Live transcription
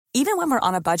Even when we're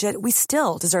on a budget, we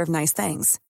still deserve nice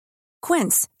things.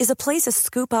 Quince is a place to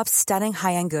scoop up stunning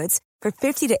high-end goods for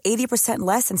 50 to 80%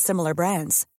 less than similar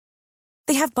brands.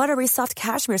 They have buttery soft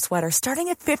cashmere sweaters starting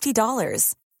at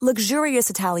 $50, luxurious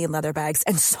Italian leather bags,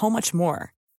 and so much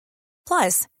more.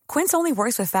 Plus, Quince only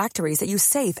works with factories that use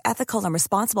safe, ethical, and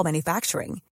responsible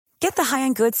manufacturing. Get the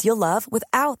high-end goods you'll love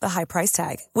without the high price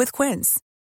tag with Quince.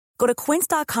 Go to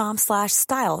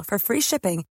quince.com/style for free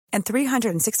shipping and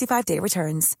 365-day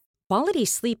returns. Quality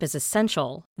sleep is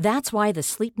essential. That's why the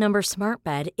Sleep Number Smart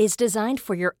Bed is designed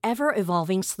for your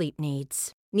ever-evolving sleep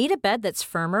needs. Need a bed that's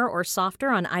firmer or softer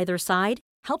on either side?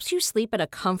 Helps you sleep at a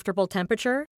comfortable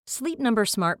temperature? Sleep Number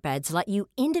Smart Beds let you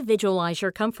individualize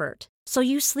your comfort, so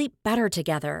you sleep better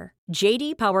together.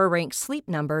 J.D. Power ranks Sleep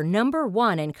Number number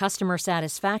 1 in customer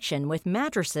satisfaction with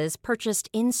mattresses purchased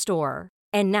in-store.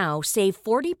 And now, save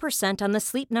 40% on the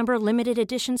Sleep Number Limited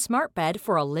Edition Smart Bed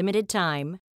for a limited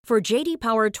time. For J.D.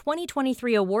 Power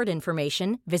 2023 award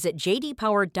information, visit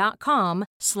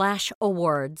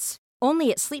jdpower.com/awards.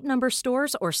 Only at Sleep Number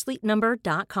stores or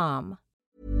sleepnumber.com.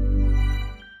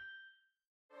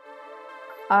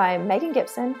 I'm Megan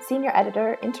Gibson, Senior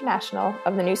Editor International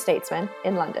of The New Statesman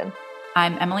in London.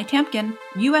 I'm Emily Tampkin,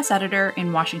 U.S. Editor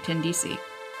in Washington, D.C.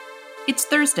 It's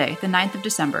Thursday, the 9th of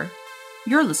December.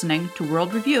 You're listening to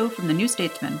World Review from The New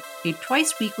Statesman, a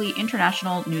twice-weekly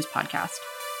international news podcast.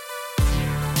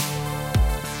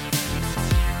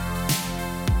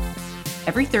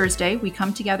 Every Thursday, we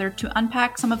come together to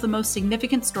unpack some of the most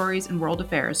significant stories in world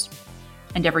affairs.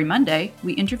 And every Monday,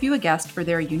 we interview a guest for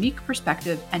their unique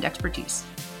perspective and expertise.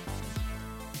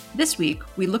 This week,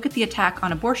 we look at the attack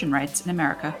on abortion rights in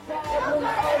America.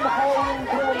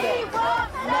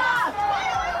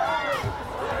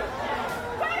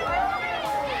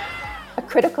 A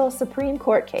critical Supreme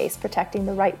Court case protecting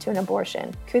the right to an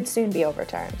abortion could soon be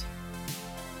overturned.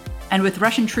 And with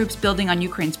Russian troops building on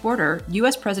Ukraine's border,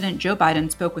 U.S. President Joe Biden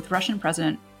spoke with Russian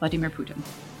President Vladimir Putin.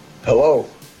 Hello.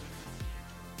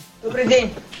 Добрый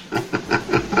день.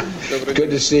 Good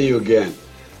to see you again.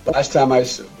 Last time we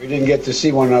didn't get to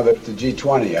see one another at the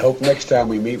G20. I hope next time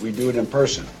we meet, we do it in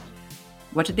person.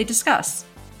 What did they discuss?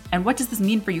 And what does this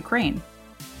mean for Ukraine?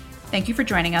 Thank you for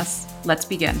joining us. Let's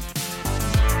begin.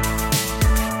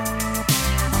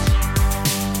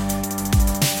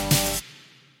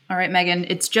 All right, Megan,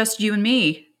 it's just you and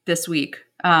me this week,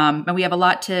 and we have a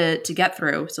lot to get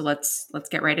through, so let's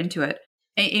get right into it.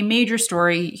 A major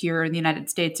story here in the United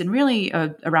States and really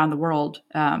around the world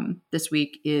this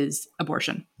week is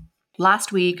abortion.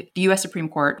 Last week, the U.S. Supreme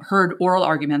Court heard oral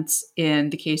arguments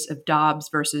in the case of Dobbs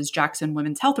versus Jackson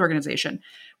Women's Health Organization,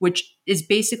 which is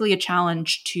basically a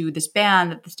challenge to this ban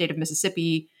that the state of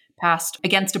Mississippi passed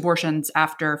against abortions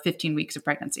after 15 weeks of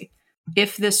pregnancy.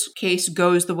 If this case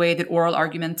goes the way that oral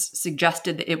arguments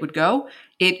suggested that it would go,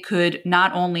 it could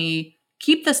not only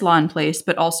keep this law in place,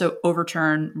 but also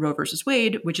overturn Roe versus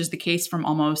Wade, which is the case from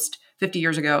almost 50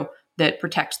 years ago that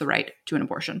protects the right to an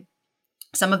abortion.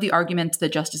 Some of the arguments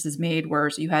that justices made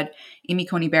were, so you had Amy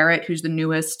Coney Barrett, who's the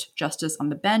newest justice on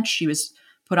the bench. She was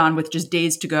put on with just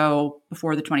days to go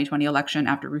before the 2020 election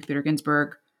after Ruth Bader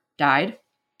Ginsburg died.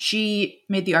 She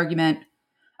made the argument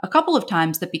a couple of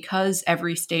times that because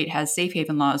every state has safe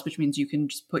haven laws, which means you can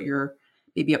just put your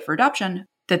baby up for adoption,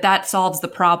 that solves the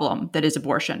problem that is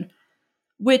abortion,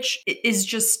 which is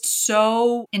just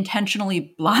so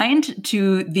intentionally blind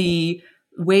to the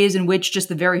ways in which just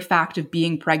the very fact of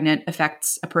being pregnant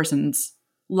affects a person's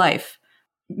life.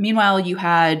 Meanwhile, you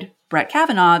had Brett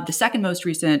Kavanaugh, the second most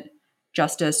recent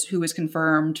justice, who was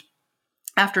confirmed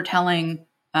after telling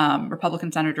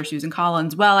Republican Senator Susan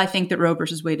Collins, well, I think that Roe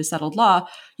versus Wade is settled law.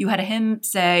 You had him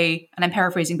say, and I'm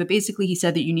paraphrasing, but basically he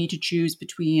said that you need to choose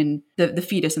between the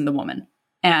fetus and the woman,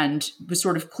 and was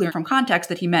sort of clear from context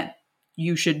that he meant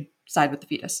you should side with the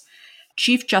fetus.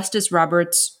 Chief Justice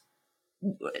Roberts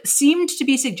seemed to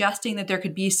be suggesting that there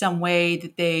could be some way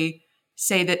that they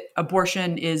say that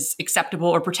abortion is acceptable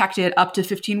or protected up to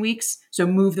 15 weeks. So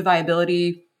move the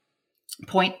viability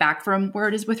point back from where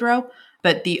it is with Roe.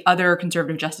 But the other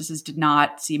conservative justices did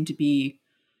not seem to be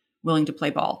willing to play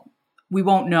ball. We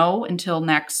won't know until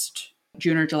next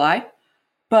June or July.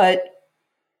 But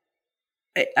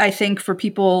I think for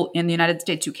people in the United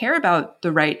States who care about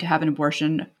the right to have an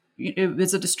abortion, it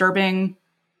was a disturbing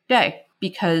day,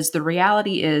 because the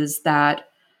reality is that,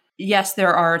 yes,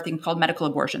 there are things called medical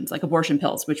abortions, like abortion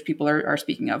pills, which people are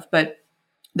speaking of, but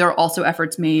there are also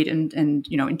efforts made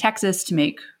in Texas to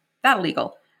make that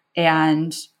illegal.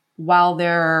 And while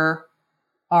there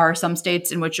are some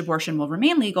states in which abortion will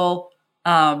remain legal,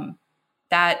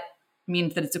 that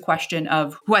means that it's a question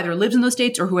of who either lives in those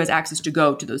states or who has access to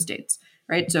go to those states,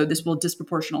 right? So this will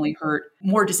disproportionately hurt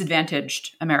more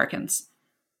disadvantaged Americans.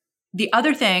 The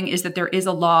other thing is that there is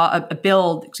a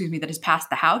bill that has passed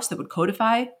the House that would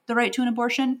codify the right to an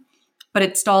abortion, but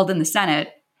it's stalled in the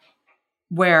Senate,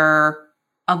 where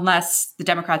unless the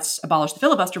Democrats abolish the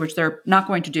filibuster, which they're not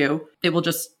going to do, it will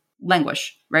just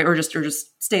languish, right? Or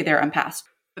just stay there unpassed.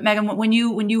 But Megan, when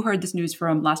you heard this news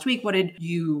from last week, what did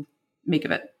you make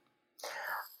of it?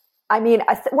 I mean,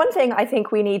 one thing I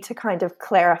think we need to kind of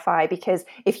clarify, because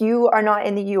if you are not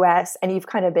in the US and you've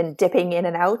kind of been dipping in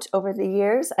and out over the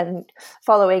years and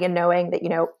following and knowing that,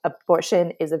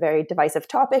 abortion is a very divisive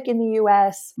topic in the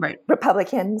US, right?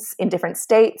 Republicans in different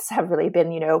states have really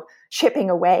been, chipping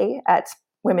away at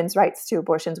women's rights to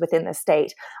abortions within the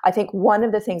state. I think one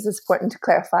of the things that's important to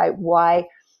clarify why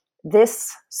this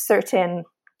certain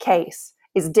case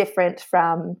is different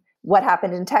from what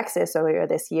happened in Texas earlier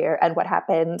this year and what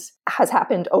has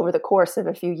happened over the course of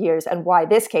a few years, and why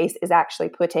this case is actually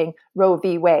putting Roe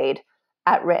v. Wade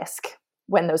at risk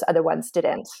when those other ones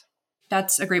didn't.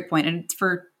 That's a great point. And it's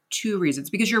for two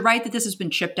reasons. Because you're right that this has been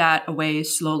chipped at away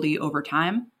slowly over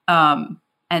time.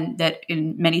 And that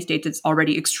in many states, it's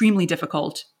already extremely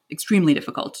difficult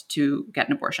to get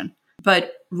an abortion.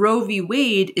 But Roe v.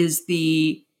 Wade is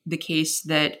the case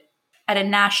that at a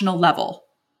national level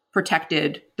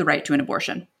protected the right to an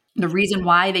abortion. The reason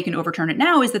why they can overturn it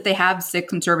now is that they have 6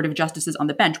 conservative justices on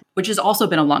the bench, which has also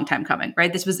been a long time coming,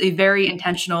 right? This was a very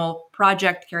intentional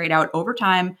project carried out over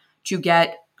time to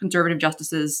get conservative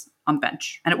justices on the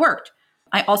bench, and it worked.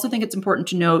 I also think it's important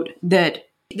to note that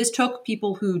this took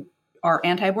people who are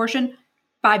anti-abortion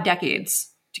 5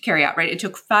 decades to carry out, right? It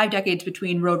took 5 decades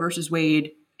between Roe versus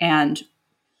Wade and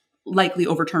likely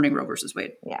overturning Roe versus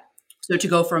Wade. Yeah. So to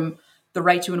go from the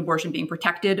right to an abortion being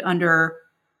protected under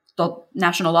the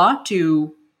national law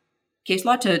to case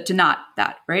law to not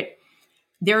that, right?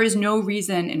 There is no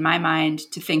reason in my mind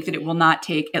to think that it will not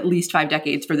take at least 5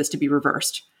 decades for this to be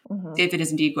reversed. Mm-hmm. If it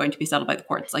is indeed going to be settled by the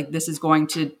courts. Like, this is going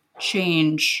to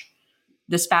change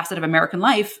this facet of American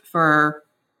life for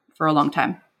a long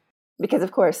time. Because,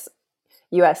 of course,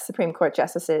 U.S. Supreme Court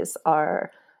justices are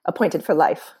appointed for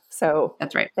life. So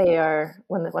that's right. They are,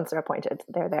 once they're appointed,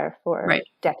 they're there for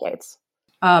decades.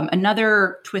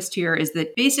 Another twist here is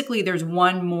that basically there's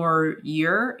one more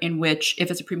year in which,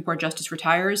 if a Supreme Court justice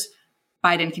retires,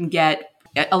 Biden can get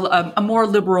a more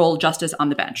liberal justice on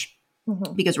the bench.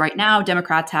 Mm-hmm. Because right now,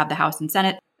 Democrats have the House and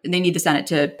Senate, and they need the Senate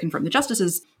to confirm the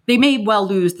justices. They may well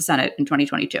lose the Senate in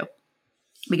 2022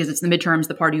 because it's the midterms.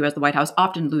 The party who has the White House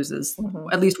often loses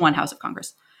at least one House of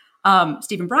Congress.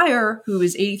 Stephen Breyer, who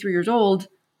is 83 years old,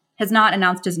 has not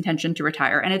announced his intention to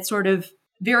retire. And it's sort of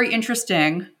very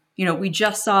interesting. We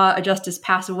just saw a justice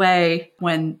pass away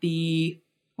when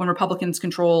Republicans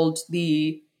controlled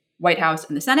the White House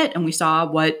and the Senate, and we saw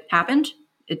what happened.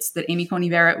 It's that Amy Coney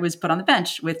Barrett was put on the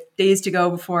bench with days to go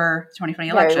before the 2020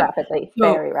 election.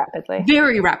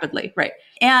 Very rapidly, right.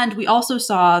 And we also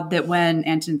saw that when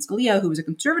Antonin Scalia, who was a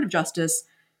conservative justice,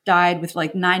 died with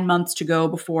 9 months to go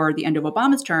before the end of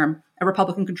Obama's term, a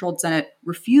Republican-controlled Senate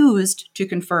refused to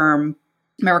confirm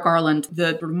Merrick Garland,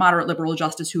 the moderate liberal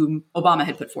justice whom Obama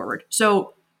had put forward.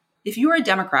 So if you are a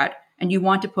Democrat and you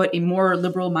want to put a more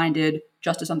liberal-minded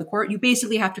justice on the court, you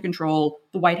basically have to control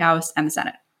the White House and the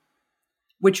Senate,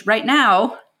 which right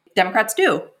now Democrats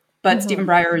do. But Stephen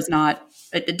Breyer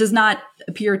it does not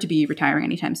appear to be retiring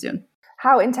anytime soon.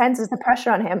 How intense is the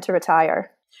pressure on him to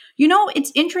retire?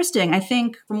 It's interesting. I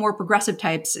think for more progressive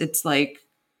types, it's like,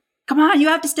 come on, you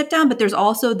have to step down. But there's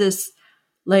also this,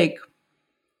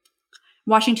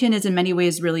 Washington is in many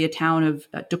ways really a town of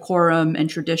decorum and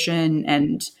tradition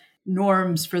and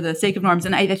norms for the sake of norms.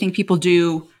 And I think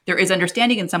there is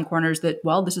understanding in some corners that,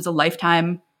 well, this is a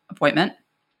lifetime appointment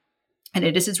and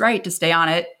it is his right to stay on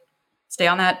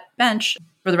that bench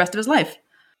for the rest of his life.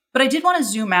 But I did want to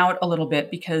zoom out a little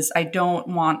bit because I don't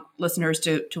want listeners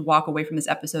to walk away from this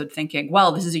episode thinking,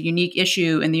 well, this is a unique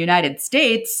issue in the United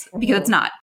States, because it's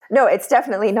not. No, it's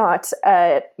definitely not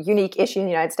a unique issue in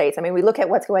the United States. I mean, we look at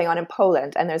what's going on in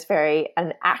Poland, and there's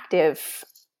an active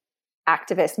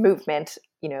activist movement,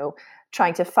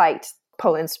 trying to fight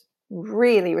Poland's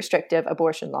really restrictive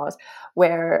abortion laws,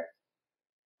 where,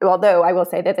 although I will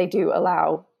say that they do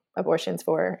allow abortions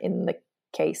in the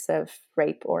case of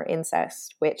rape or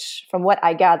incest, which, from what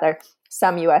I gather,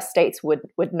 some U.S. states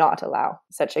would not allow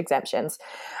such exemptions.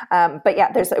 But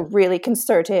yeah, there's a really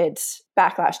concerted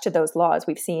backlash to those laws.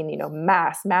 We've seen,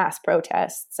 mass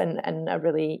protests and a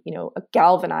really, a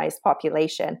galvanized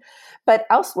population. But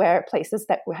elsewhere, places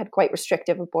that had quite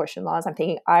restrictive abortion laws, I'm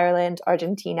thinking Ireland,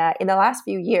 Argentina, in the last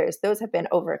few years, those have been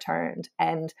overturned.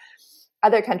 And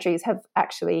other countries have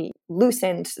actually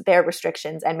loosened their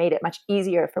restrictions and made it much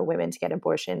easier for women to get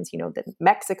abortions.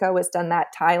 Mexico has done that,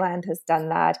 Thailand has done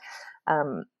that,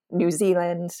 New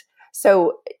Zealand.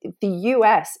 So the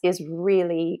US is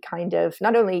really kind of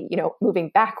not only,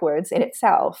 moving backwards in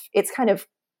itself, it's kind of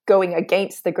going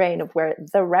against the grain of where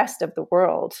the rest of the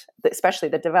world, especially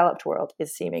the developed world,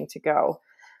 is seeming to go.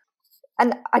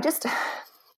 And I just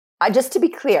to be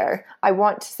clear, I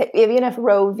want to say, even if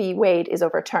Roe v. Wade is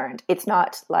overturned, it's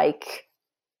not like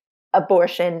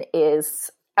abortion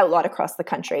is outlawed across the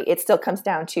country. It still comes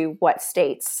down to what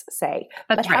states say.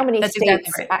 That's How many That's states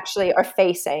exactly right. actually are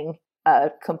facing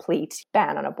a complete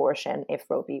ban on abortion if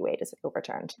Roe v. Wade is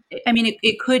overturned? I mean,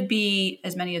 it could be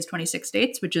as many as 26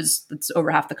 states, that's over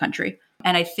half the country.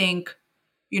 And I think,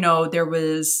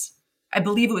 I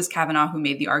believe it was Kavanaugh who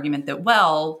made the argument that,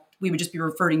 well, we would just be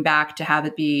reverting back to have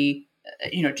it be,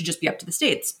 to just be up to the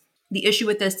states. The issue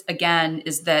with this, again,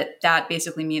 is that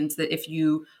basically means that if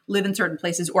you live in certain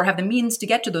places or have the means to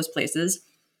get to those places,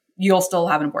 you'll still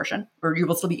have an abortion, or you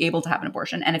will still be able to have an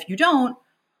abortion. And if you don't,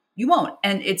 you won't.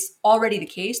 And it's already the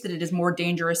case that it is more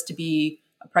dangerous to be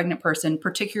a pregnant person,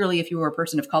 particularly if you are a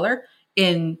person of color,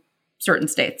 in certain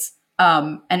states.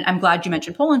 And I'm glad you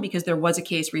mentioned Poland, because there was a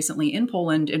case recently in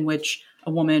Poland in which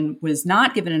a woman was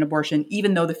not given an abortion,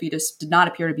 even though the fetus did not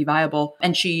appear to be viable,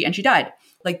 and she died.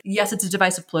 Yes, it's a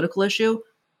divisive political issue,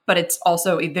 but it's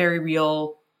also a very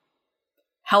real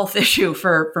health issue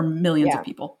for millions of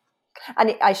people.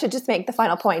 And I should just make the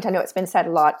final point. I know it's been said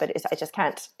a lot, but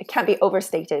it can't be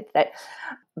overstated that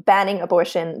banning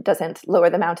abortion doesn't lower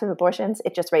the amount of abortions.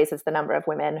 It just raises the number of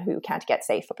women who can't get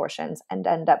safe abortions and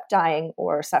end up dying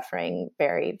or suffering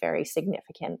very, very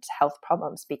significant health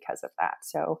problems because of that.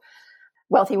 So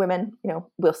wealthy women,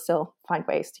 will still find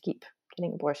ways to keep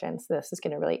getting abortions. This is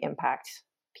going to really impact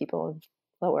people of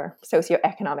lower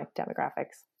socioeconomic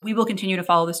demographics. We will continue to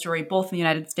follow the story both in the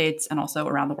United States and also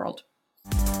around the world.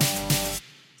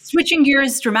 Switching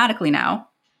gears dramatically now.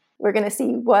 We're going to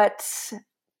see what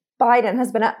Biden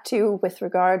has been up to with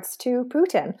regards to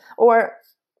Putin, or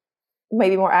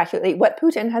maybe more accurately, what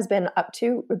Putin has been up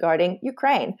to regarding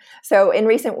Ukraine. So in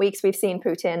recent weeks, we've seen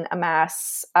Putin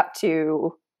amass up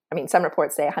to, some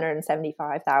reports say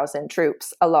 175,000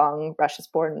 troops along Russia's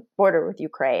border with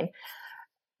Ukraine.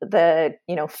 The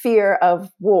fear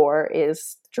of war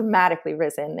is dramatically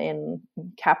risen in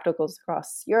capitals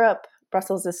across Europe.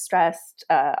 Brussels is stressed.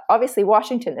 Obviously,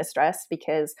 Washington is stressed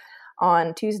because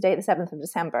on Tuesday, the 7th of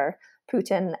December,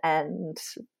 Putin and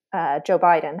Joe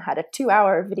Biden had a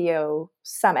 2-hour video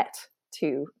summit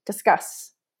to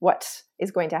discuss what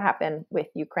is going to happen with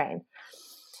Ukraine.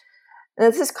 And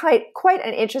this is quite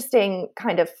an interesting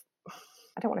kind of,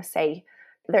 I don't want to say,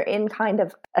 they're in kind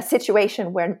of a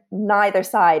situation where neither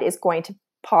side is going to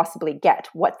possibly get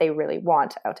what they really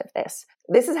want out of this.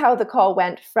 This is how the call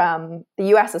went from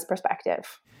the US's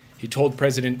perspective. He told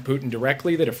President Putin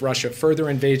directly that if Russia further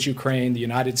invades Ukraine, the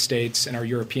United States and our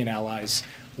European allies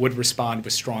would respond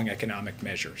with strong economic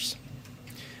measures.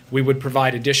 We would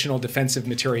provide additional defensive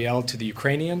materiel to the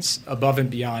Ukrainians above and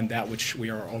beyond that which we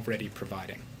are already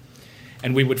providing.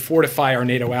 And we would fortify our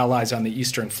NATO allies on the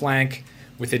eastern flank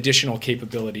with additional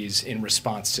capabilities in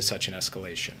response to such an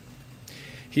escalation.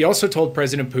 He also told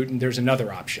President Putin there's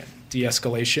another option,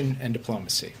 de-escalation and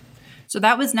diplomacy. So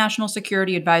that was National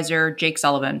Security Advisor Jake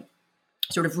Sullivan,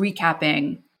 sort of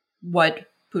recapping what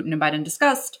Putin and Biden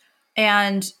discussed.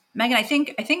 And Megan, I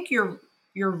think you're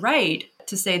right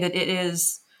to say that it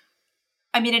is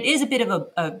a bit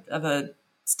of a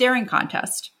staring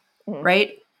contest,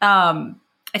 right?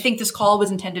 I think this call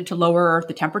was intended to lower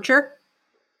the temperature,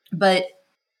 but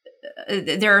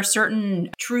there are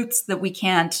certain truths that we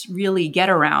can't really get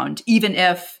around, even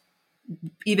if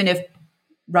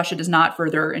Russia does not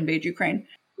further invade Ukraine.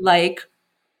 Like,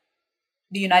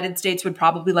 the United States would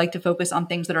probably like to focus on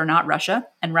things that are not Russia,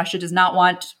 and Russia does not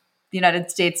want the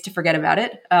United States to forget about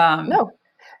it. No,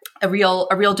 a real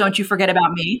 "don't you forget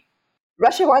about me."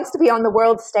 Russia wants to be on the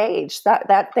world stage, that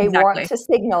they Exactly. want to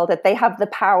signal that they have the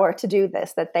power to do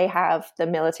this, that they have the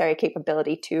military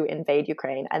capability to invade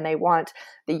Ukraine, and they want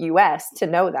the US to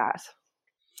know that.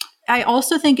 I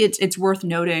also think it's worth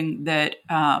noting that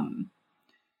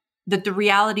that the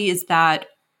reality is that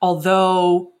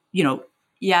although,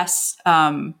 yes,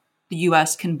 the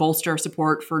US can bolster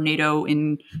support for NATO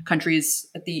in countries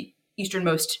at the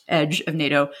easternmost edge of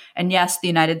NATO. And yes, the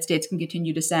United States can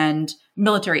continue to send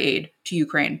military aid to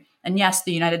Ukraine. And yes,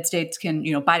 the United States can,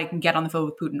 Biden can get on the phone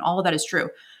with Putin. All of that is true.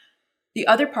 The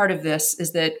other part of this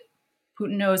is that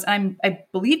Putin knows, I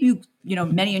believe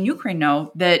many in Ukraine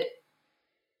know that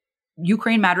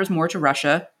Ukraine matters more to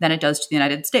Russia than it does to the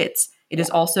United States. It is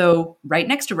also right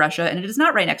next to Russia, and it is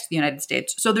not right next to the United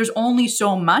States. So there's only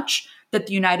so much that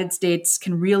the United States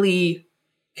can really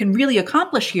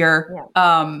accomplish here.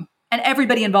 Yeah. And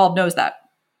everybody involved knows that.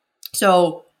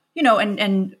 So,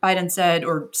 and Biden said,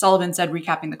 or Sullivan said,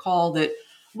 recapping the call, that,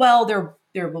 well,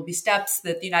 there will be steps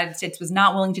that the United States was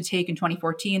not willing to take in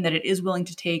 2014 that it is willing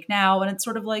to take now. And it's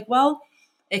sort of like, well,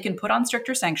 it can put on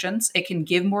stricter sanctions. It can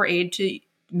give more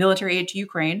military aid to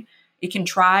Ukraine. It can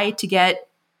try to get,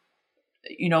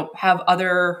 have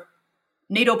other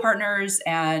NATO partners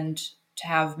and to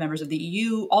have members of the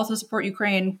EU also support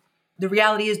Ukraine. The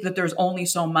reality is that there's only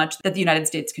so much that the United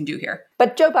States can do here.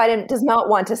 But Joe Biden does not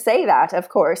want to say that, of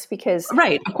course, because he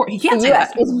can't the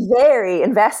U.S. is very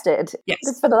invested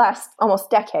for the last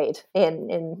almost decade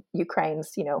in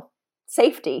Ukraine's,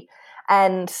 safety.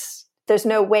 And there's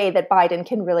no way that Biden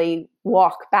can really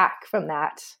walk back from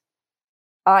that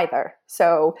either.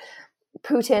 So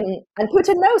Putin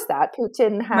knows that.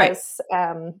 Putin has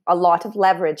a lot of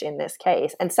leverage in this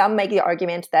case. And some make the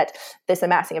argument that this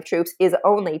amassing of troops is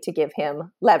only to give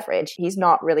him leverage. He's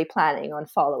not really planning on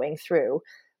following through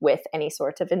with any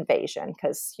sort of invasion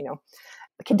because,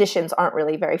 the conditions aren't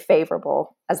really very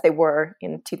favorable as they were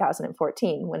in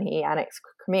 2014 when he annexed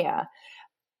Crimea.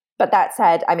 But that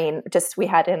said, we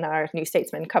had in our New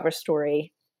Statesman cover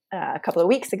story a couple of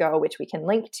weeks ago, which we can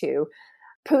link to,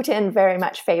 Putin very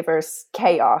much favors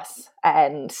chaos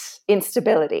and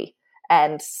instability.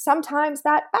 And sometimes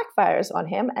that backfires on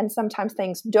him, and sometimes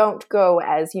things don't go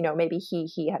as, maybe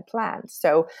he had planned.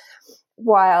 So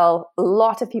while a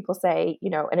lot of people say,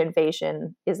 an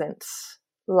invasion isn't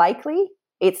likely,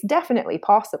 it's definitely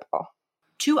possible.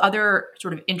 Two other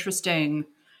sort of interesting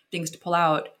things to pull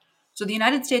out. So the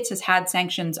United States has had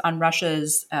sanctions on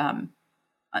Russia's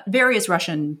various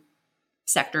Russian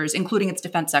sectors, including its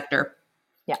defense sector.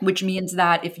 Yeah. Which means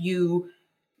that if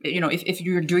if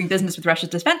you're doing business with Russia's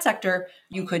defense sector,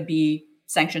 you could be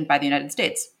sanctioned by the United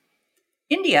States.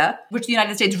 India, which the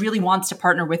United States really wants to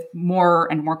partner with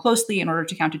more and more closely in order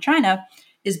to counter China,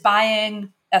 is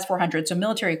buying S-400, so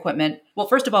military equipment. Well,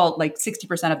 first of all, like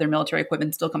 60% of their military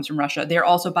equipment still comes from Russia. They're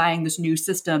also buying this new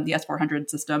system, the S-400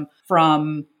 system,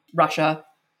 from Russia.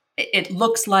 It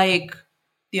looks like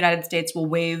the United States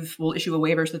will issue a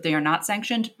waiver so that they are not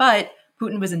sanctioned, but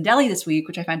Putin was in Delhi this week,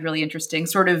 which I find really interesting,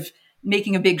 sort of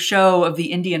making a big show of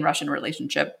the Indian-Russian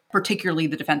relationship, particularly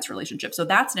the defense relationship. So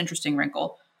that's an interesting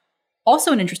wrinkle.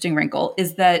 Also an interesting wrinkle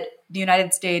is that the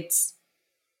United States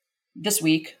this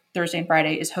week, Thursday and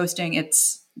Friday, is hosting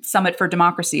its Summit for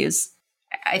Democracies.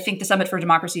 I think the Summit for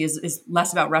Democracy is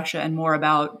less about Russia and more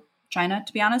about China,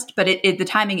 to be honest. But the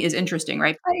timing is interesting,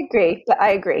 right? I agree.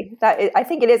 I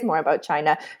think it is more about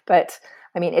China, but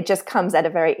it just comes at a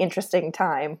very interesting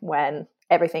time when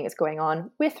everything is going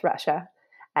on with Russia.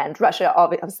 And Russia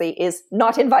obviously is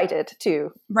not invited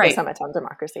to the Summit on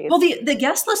Democracies. Well, the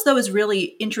guest list, though, is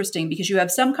really interesting because you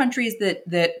have some countries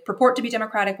that purport to be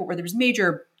democratic, but where there's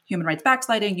major human rights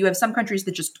backsliding. You have some countries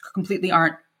that just completely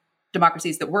aren't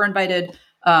democracies that were invited.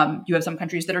 You have some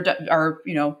countries that are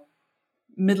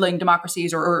middling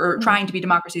democracies or trying to be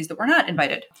democracies that were not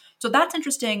invited. So that's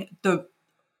interesting.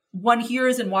 One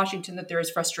hears in Washington that there is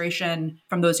frustration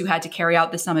from those who had to carry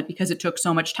out the summit because it took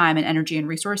so much time and energy and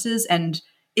resources. And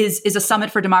is a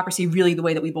summit for democracy really the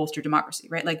way that we bolster democracy,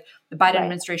 right? Like the Biden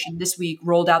administration this week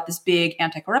rolled out this big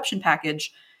anti-corruption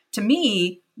package. To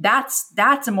me, that's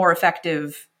a more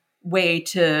effective way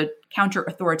to counter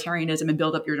authoritarianism and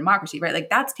build up your democracy, right? Like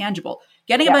that's tangible.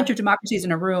 Getting a bunch of democracies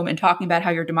in a room and talking about how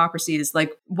your democracy is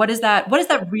like, what does that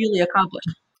really accomplish?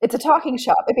 It's a talking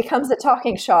shop. It becomes a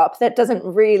talking shop that doesn't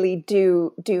really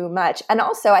do much. And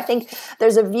also, I think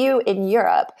there's a view in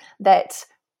Europe that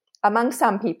among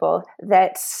some people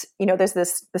that, there's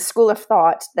the school of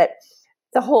thought that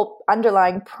the whole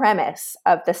underlying premise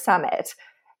of the summit,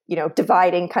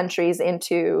 dividing countries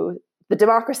into the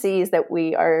democracies that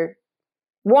we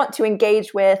want to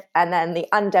engage with and then the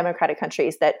undemocratic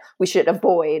countries that we should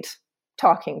avoid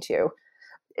talking to.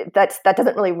 That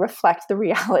doesn't really reflect the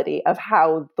reality of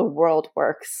how the world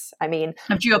works. Of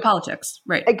geopolitics,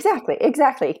 right?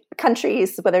 Exactly.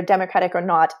 Countries, whether democratic or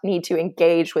not, need to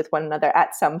engage with one another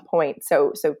at some point.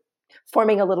 So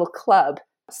forming a little club,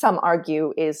 some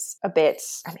argue, is a bit,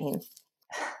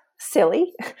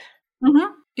 silly.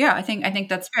 Mm-hmm. Yeah, I think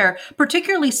that's fair,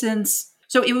 particularly since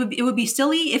it would be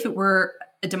silly if it were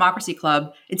a democracy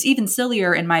club. It's even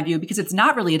sillier in my view because it's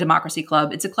not really a democracy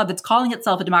club. It's a club that's calling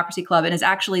itself a democracy club and is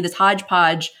actually this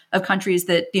hodgepodge of countries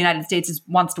that the United States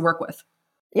wants to work with.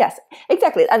 Yes,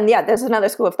 exactly. And there's another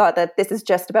school of thought that this is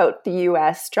just about the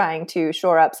US trying to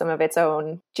shore up some of its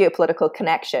own geopolitical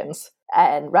connections.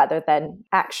 and rather than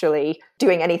actually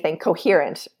doing anything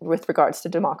coherent with regards to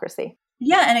democracy.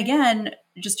 Yeah. And again,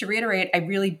 just to reiterate,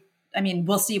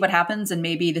 we'll see what happens. And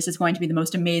maybe this is going to be the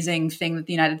most amazing thing that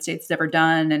the United States has ever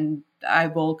done. And I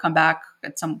will come back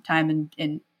at some time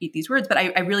and eat these words. But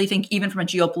I really think even from a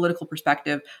geopolitical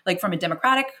perspective, like from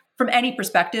any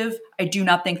perspective, I do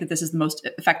not think that this is the most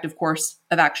effective course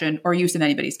of action or use of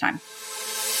anybody's time.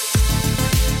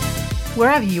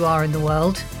 Wherever you are in the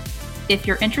world, if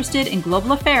you're interested in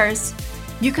global affairs,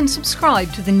 you can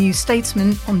subscribe to The New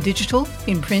Statesman on digital,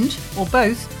 in print, or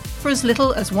both for as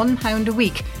little as £1 a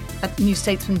week at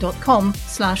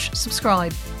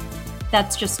newstatesman.com/subscribe.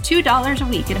 That's just $2 a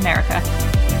week in America.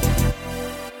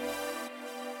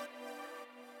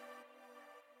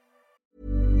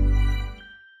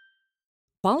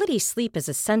 Quality sleep is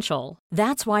essential.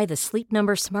 That's why the Sleep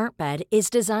Number Smart Bed is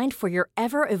designed for your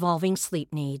ever-evolving sleep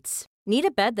needs. Need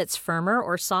a bed that's firmer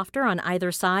or softer on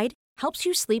either side? Helps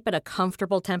you sleep at a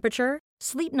comfortable temperature?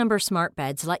 Sleep Number Smart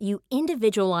Beds let you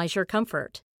individualize your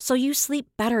comfort, so you sleep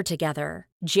better together.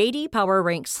 J.D. Power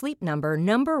ranks Sleep Number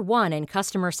number 1 in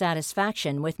customer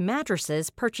satisfaction with mattresses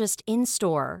purchased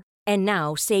in-store. And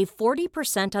now, save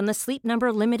 40% on the Sleep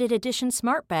Number Limited Edition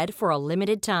Smart Bed for a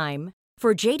limited time.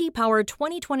 For J.D. Power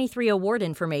 2023 award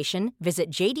information, visit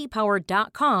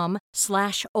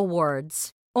jdpower.com/awards.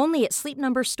 Only at Sleep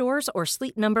Number stores or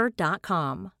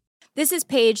sleepnumber.com. This is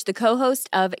Paige, the co-host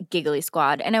of Giggly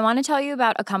Squad, and I want to tell you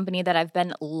about a company that I've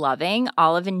been loving,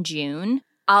 Olive & June.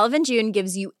 Olive & June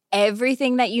gives you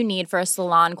everything that you need for a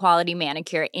salon-quality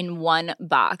manicure in one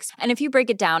box. And if you break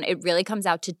it down, it really comes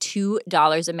out to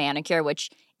 $2 a manicure, which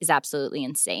is absolutely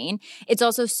insane. It's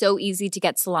also so easy to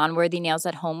get salon-worthy nails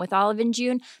at home with Olive &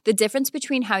 June. The difference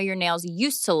between how your nails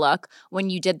used to look when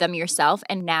you did them yourself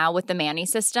and now with the Mani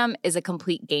system is a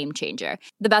complete game changer.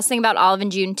 The best thing about Olive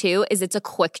 & June, too, is it's a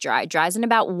quick dry. Dries in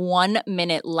about 1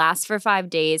 minute, lasts for 5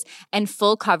 days, and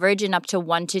full coverage in up to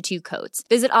 1 to 2 coats.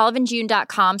 Visit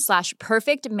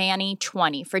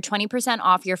oliveandjune.com/perfectmani20 for 20%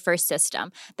 off your first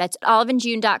system. That's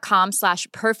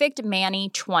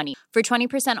oliveandjune.com/perfectmani20 for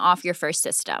 20% off your first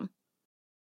system.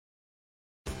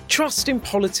 Trust in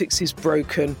politics is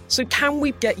broken, so can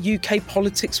we get UK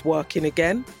politics working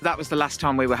again? That was the last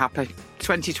time we were happy.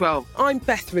 2012. I'm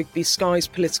Beth Rigby, Sky's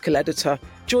political editor.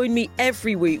 Join me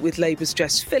every week with Labour's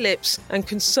Jess Phillips and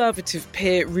Conservative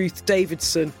peer Ruth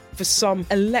Davidson for some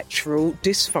electoral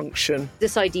dysfunction.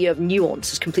 This idea of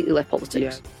nuance is completely left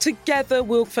politics. Yeah. Together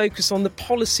we'll focus on the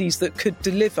policies that could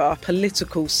deliver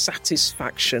political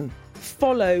satisfaction.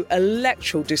 Follow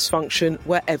Electoral Dysfunction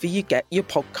wherever you get your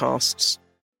podcasts.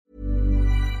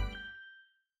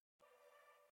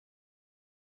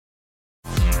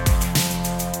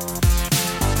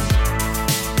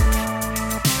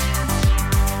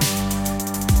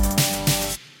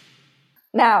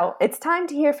 Now, it's time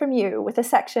to hear from you with a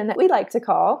section that we like to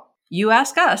call You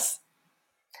Ask Us.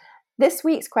 This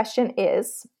week's question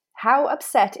is, how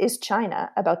upset is China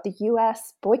about the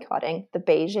US boycotting the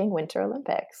Beijing Winter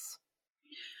Olympics?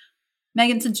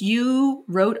 Megan, since you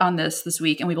wrote on this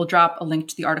week, and we will drop a link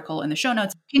to the article in the show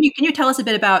notes, can you tell us a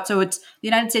bit about, so it's the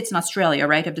United States and Australia,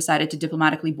 right, have decided to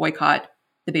diplomatically boycott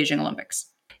the Beijing Olympics?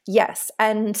 Yes,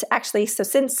 and actually, so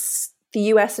since the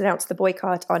US announced the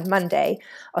boycott on Monday,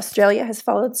 Australia has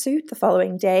followed suit the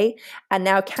following day, and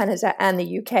now Canada and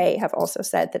the UK have also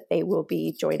said that they will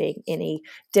be joining in a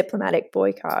diplomatic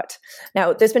boycott.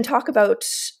 Now, there's been talk about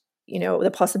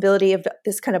the possibility of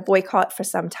this kind of boycott for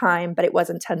some time, but it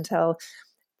wasn't until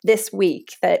this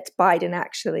week that Biden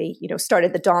actually,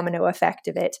 started the domino effect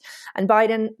of it. And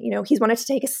Biden, he's wanted to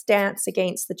take a stance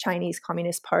against the Chinese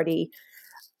Communist Party,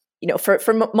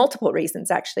 for multiple reasons,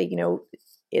 actually,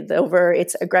 over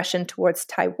its aggression towards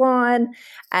Taiwan.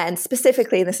 And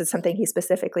specifically, and this is something he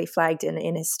specifically flagged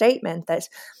in his statement, that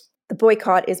the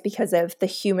boycott is because of the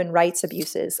human rights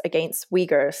abuses against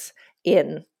Uyghurs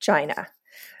in China.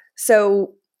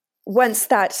 So once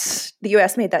the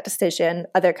US made that decision,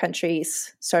 other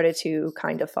countries started to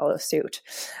kind of follow suit.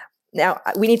 Now,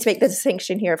 we need to make the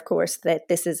distinction here, of course, that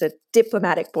this is a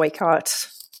diplomatic boycott.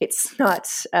 It's not,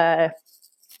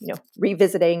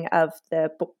 revisiting of the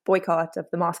boycott of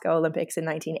the Moscow Olympics in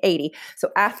 1980.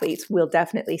 So athletes will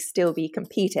definitely still be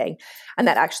competing. And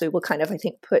that actually will kind of, I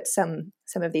think, put some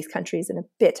of these countries in a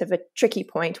bit of a tricky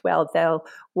point. Well, they'll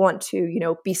want to,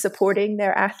 be supporting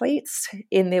their athletes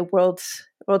in the World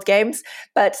Games,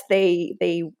 but they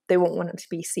won't want them to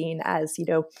be seen as,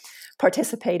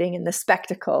 participating in the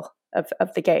spectacle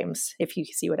of the games, if you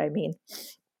see what I mean.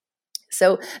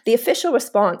 So the official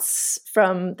response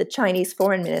from the Chinese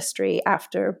Foreign Ministry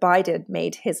after Biden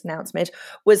made his announcement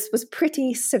was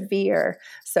pretty severe.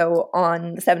 So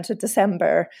on the 7th of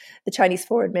December, the Chinese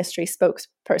Foreign Ministry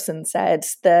spokesperson said,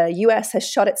 "The US has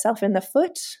shot itself in the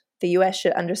foot. The US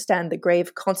should understand the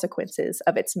grave consequences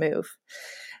of its move."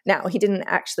 Now, he didn't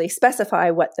actually specify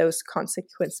what those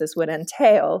consequences would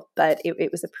entail, but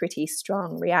it was a pretty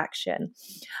strong reaction.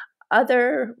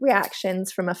 Other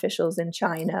reactions from officials in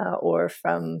China or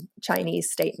from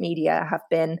Chinese state media have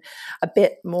been a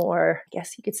bit more, I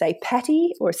guess you could say,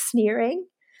 petty or sneering.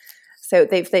 So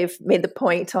they've made the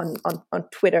point on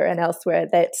Twitter and elsewhere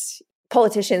that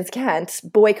politicians can't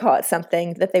boycott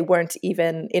something that they weren't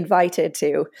even invited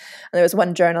to. And there was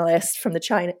one journalist from the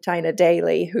China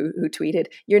Daily who tweeted,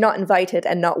 "You're not invited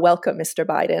and not welcome, Mr.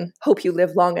 Biden. Hope you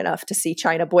live long enough to see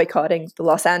China boycotting the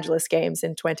Los Angeles Games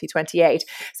in 2028.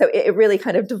 So it really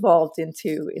kind of devolved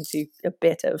into a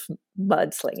bit of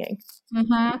mudslinging.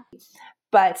 Mm-hmm.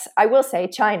 But I will say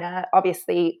China,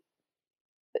 obviously,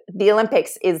 the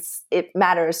Olympics it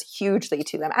matters hugely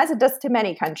to them, as it does to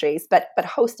many countries, but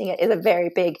hosting it is a very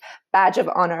big badge of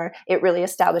honor. It really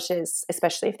establishes,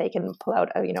 especially if they can pull out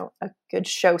a good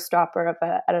showstopper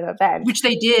at an event. Which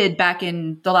they did back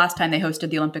in the last time they hosted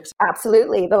the Olympics.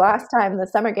 Absolutely. The last time, the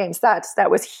Summer Games, that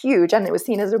was huge. And it was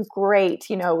seen as a great,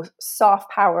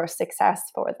 soft power success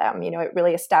for them. It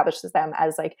really establishes them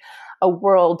as like a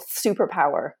world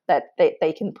superpower that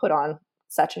they can put on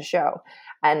such a show.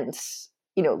 And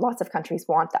lots of countries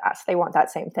want that. They want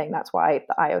that same thing. That's why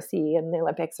the IOC and the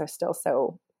Olympics are still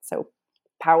so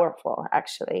powerful,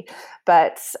 actually.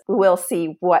 But we'll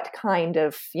see what kind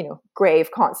of, grave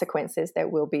consequences there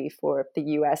will be for the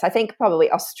US. I think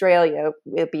probably Australia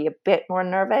will be a bit more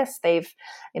nervous. They've,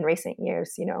 in recent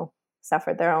years,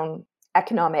 suffered their own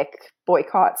economic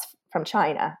boycotts from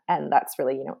China, and that's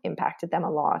really, impacted them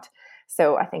a lot.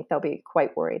 So I think they'll be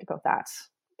quite worried about that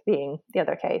being the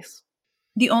other case.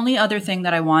 The only other thing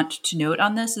that I want to note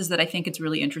on this is that I think it's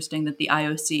really interesting that the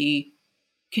IOC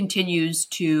continues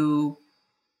to,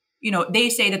 they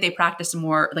say that they practice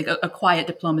more like a quiet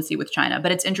diplomacy with China,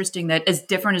 but it's interesting that as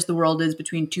different as the world is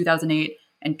between 2008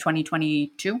 and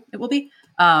 2022, it will be,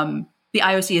 the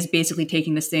IOC is basically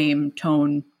taking the same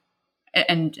tone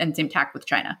and same tact with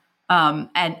China.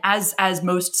 And as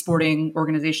most sporting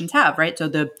organizations have, right? So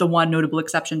the one notable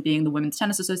exception being the Women's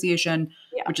Tennis Association,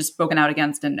 which has spoken out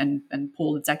against and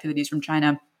pulled its activities from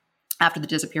China after the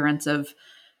disappearance of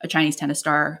a Chinese tennis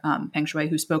star, Peng Shuai,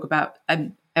 who spoke about,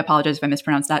 I apologize if I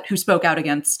mispronounced that, who spoke out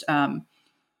against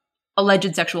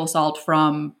alleged sexual assault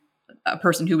from a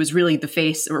person who was really the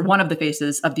face or one of the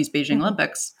faces of these Beijing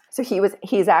Olympics. So he was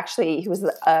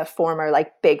a former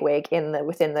bigwig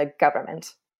within the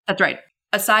government. That's right.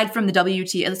 Aside from the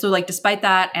WTA, so despite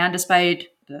that, and despite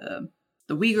the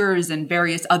Uyghurs and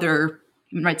various other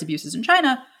human rights abuses in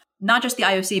China, not just the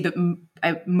IOC, but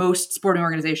most sporting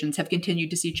organizations have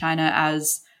continued to see China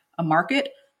as a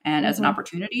market and as an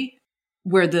opportunity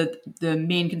where the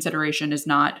main consideration is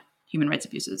not human rights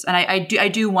abuses. And I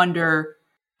do wonder,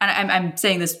 and I'm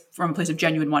saying this from a place of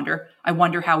genuine wonder, I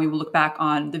wonder how we will look back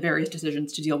on the various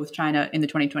decisions to deal with China in the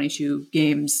 2022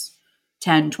 Games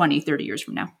 10, 20, 30 years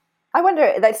from now. I wonder,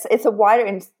 it's a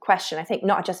wider question, I think,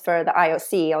 not just for the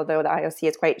IOC, although the IOC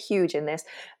is quite huge in this,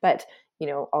 but,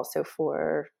 also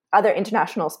for other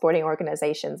international sporting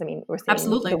organizations. I mean, we're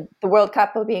seeing the World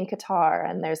Cup will be in Qatar,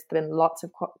 and there's been lots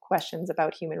of questions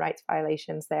about human rights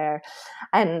violations there.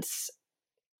 And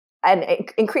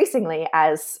increasingly,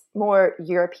 as more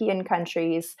European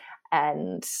countries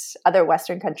and other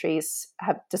Western countries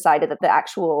have decided that the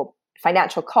actual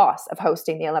financial cost of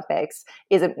hosting the Olympics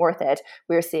isn't worth it,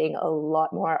 we're seeing a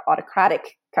lot more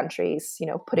autocratic countries,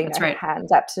 putting their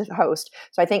hands up to host.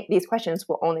 So I think these questions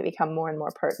will only become more and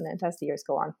more pertinent as the years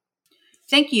go on.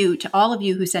 Thank you to all of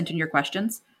you who sent in your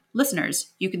questions.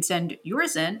 Listeners, you can send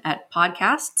yours in at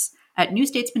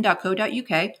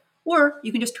podcasts@newstatesman.co.uk, or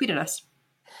you can just tweet at us.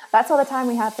 That's all the time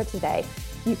we have for today.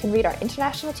 You can read our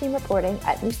international team reporting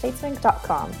at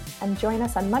newstatesman.com and join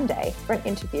us on Monday for an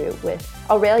interview with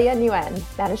Aurelia Nguyen,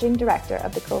 Managing Director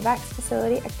of the COVAX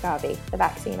facility at Gavi, the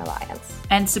Vaccine Alliance.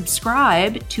 And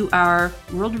subscribe to our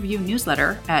World Review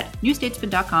newsletter at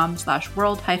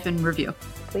newstatesman.com/world-review.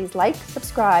 Please like,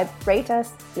 subscribe, rate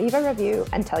us, leave a review,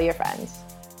 and tell your friends.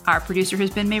 Our producer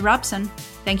has been May Robson.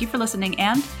 Thank you for listening,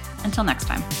 and until next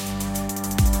time.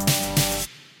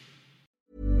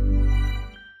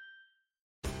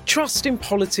 Trust in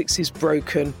politics is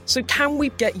broken, so can we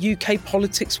get UK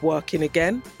politics working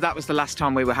again? That was the last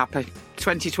time we were happy.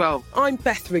 2012. I'm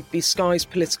Beth Rigby, Sky's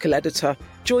political editor.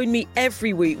 Join me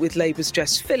every week with Labour's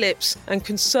Jess Phillips and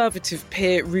Conservative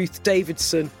peer Ruth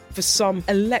Davidson for some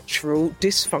electoral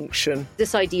dysfunction.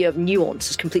 This idea of nuance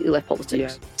has completely left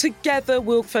politics. Together,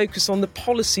 we'll focus on the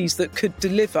policies that could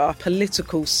deliver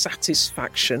political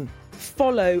satisfaction.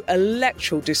 Follow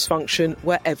Electoral Dysfunction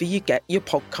wherever you get your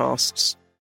podcasts.